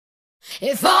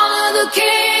If all of the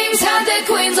kings had their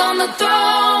queens on the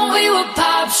throne, we would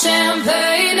pop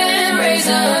champagne and raise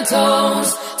a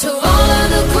toast to all of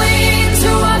the queens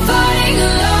who are fighting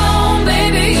alone.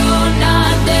 Baby, you're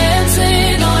not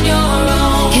dancing on your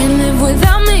own. Can't live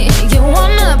without me, you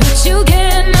wanna, but you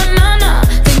can't, nah.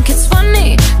 Think it's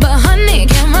funny, but honey,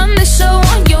 can't run the show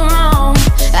on your own.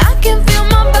 I can feel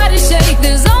my body shake,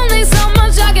 there's only so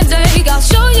much I can take. I'll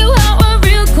show you how a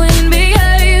real queen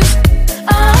behaves.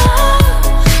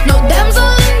 No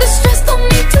damsel in distress, don't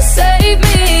need to save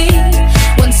me.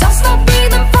 Once I stop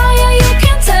breathing fire, you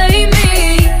can't tame me.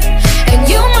 And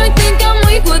you might think I'm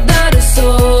weak without a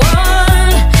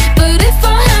sword, but if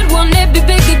I had one, it'd be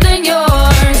bigger than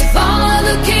yours. If all of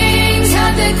the kings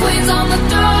had their queens on the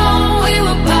throne, we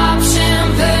would pop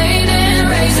champagne and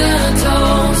raise a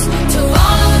toast to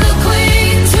all of the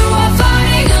queens who are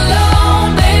fighting alone.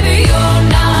 Baby, you're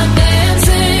not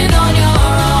dancing on your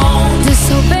own.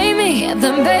 Disobey me,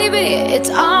 then baby, it's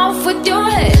off with your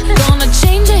head. Gonna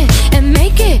change it and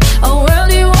make it a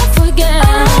world you won't forget.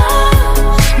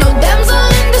 No damsel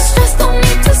in distress, don't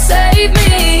need to save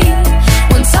me.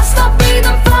 Once I stop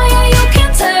breathing fire, you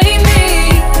can't tame me.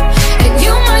 And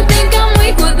you might think I'm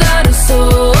weak without a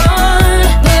sword,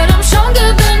 but I'm stronger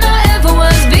than I ever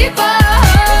was before.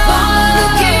 All of the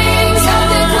kings had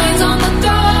their queens on the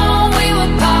throne, we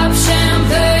would pop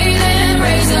champagne and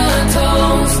raise a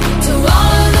toast to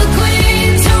all of the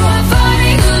queens who are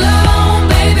fighting alone.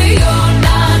 Baby, you're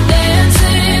not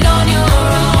dancing on your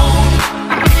own.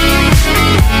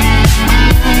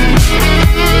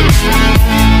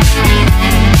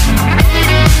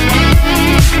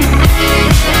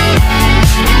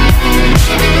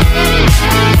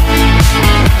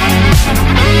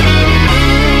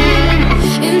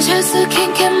 In chess, the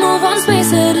king can move one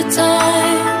space at a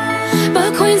time,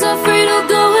 but queens are free to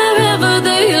go wherever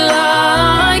they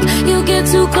like. You get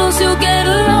too close, you'll get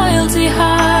a royalty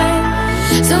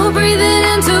high, so breathe it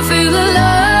in to feel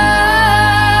alive.